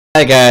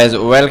Hi guys,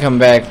 welcome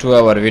back to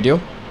our video.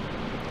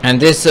 And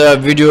this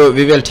video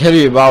we will tell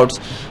you about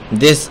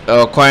this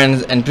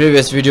coins. In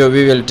previous video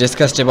we will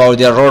discuss about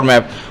their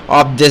roadmap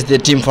of the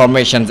team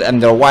formations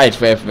and their white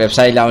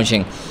website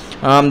launching.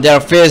 There are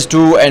phase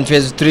 2 and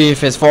phase 3,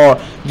 phase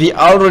 4 we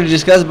already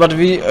discussed, but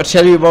we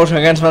tell you about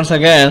once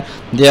again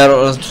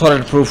their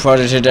solid proof for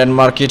it and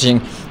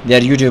marketing, their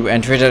YouTube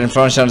and Twitter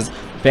influencers,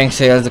 pink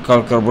sales,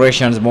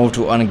 collaborations,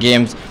 MOVE2EARN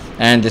games,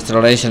 and this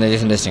relation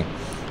listing.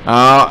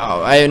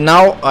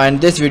 Now in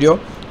this video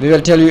we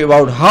will tell you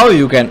about how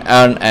you can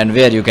earn and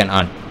where you can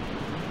earn.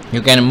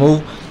 You can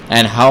move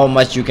and how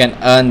much you can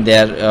earn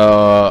there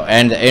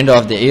and the end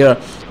of the year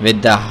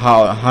with the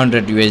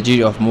 100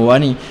 USD of MOVE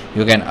money.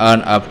 You can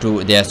earn up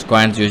to their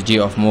coins USD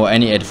of MOVE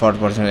any at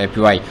 40%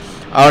 APY.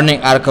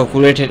 Earning are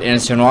calculated in a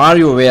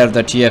scenario where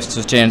the TF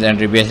sustains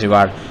and rebates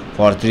reward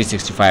for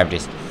 365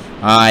 days.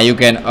 You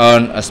can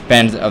earn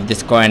spends of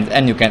these coins,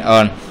 and you can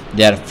earn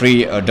their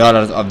free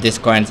dollars of these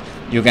coins.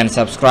 You can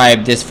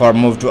subscribe this for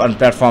MOVE2EARN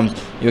platforms.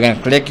 You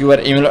can click your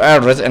email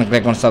address and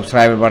click on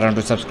subscribe button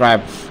to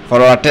subscribe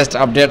for our test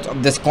updates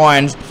of these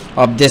coins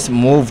of this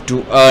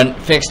MOVE2EARN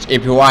fixed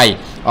APY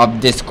of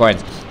these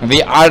coins.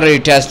 We already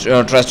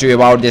trust you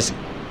about this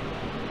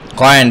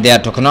coin, their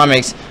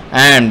tokenomics,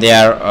 and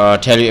their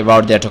tell you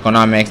about their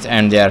tokenomics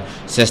and their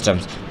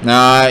systems.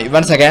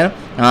 Once again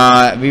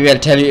we will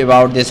tell you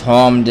about this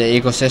home,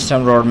 the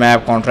ecosystem,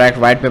 roadmap, contract,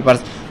 white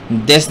papers.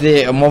 This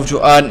the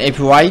MOVE2EARN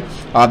APY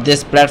of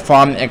this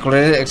platform,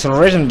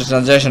 acceleration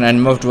transaction, and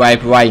MOVE2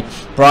 APY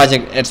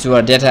project. It's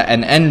your data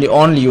and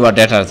only your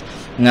data.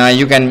 Now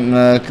you can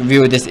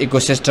view this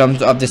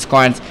ecosystems of these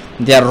coins,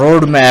 their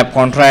roadmap,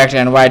 contract,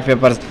 and white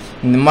papers.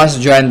 You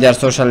must join their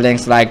social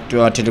links like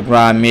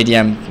Telegram,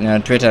 Medium,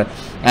 Twitter,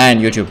 and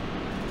YouTube.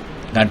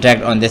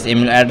 Contact on this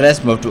email address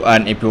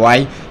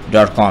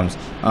MOVE2EARNAPY.com.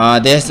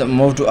 This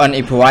MOVE2EARN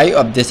APY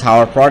of this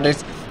our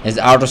products is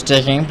auto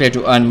staking, play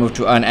to earn,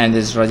 MOVE2EARN, and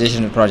this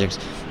registration projects.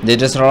 The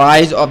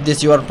decentralize of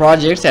this your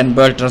projects and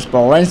build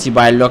transparency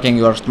by locking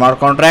your smart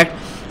contract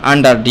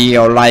under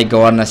DAO-like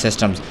governance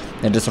systems.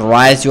 They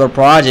decentralize your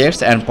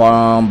projects and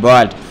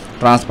build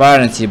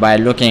transparency by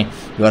looking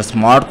your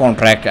smart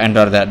contract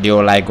under the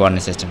DAO-like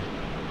governance system.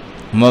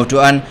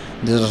 MOVE2EARN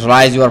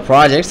decentralize your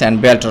projects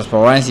and build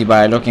transparency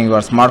by looking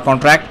your smart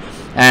contract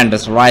and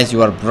decentralize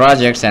your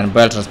projects and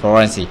build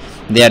transparency.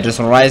 They are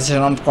decentralization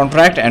on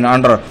contract and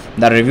under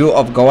the review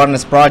of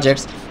governance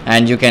projects,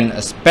 and you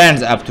can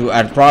spend up to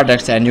add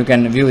products, and you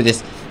can view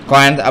this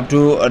coins up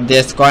to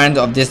this coins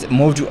of this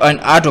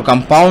MOVE2EARN auto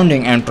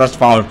compounding and trust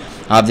fund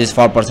of this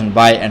 4%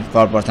 buy and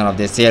 4% of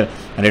the sale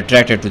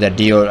retracted to the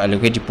DAO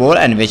liquidity pool,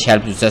 and which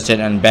helps to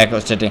sustain and back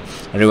setting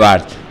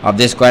rewards of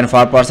this coin.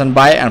 4%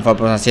 buy and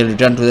 4% sale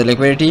return to the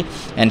liquidity,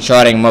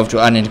 ensuring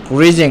MOVE2EARN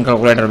increasing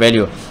calculator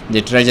value,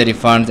 the treasury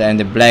funds, and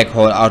the black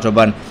hole auto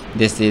burn.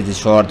 This is the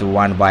short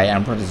one buy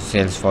and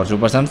sales for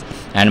 2%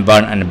 and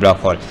burn and black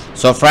hole.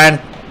 So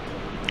friends,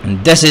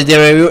 this is the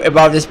review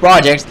about this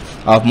project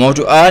of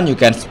MOVE2EARN. You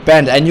can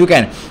spend and you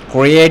can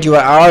create your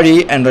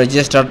RD and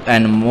register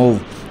and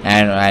move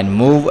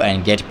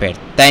and get paid.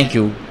 Thank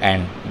you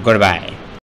and goodbye.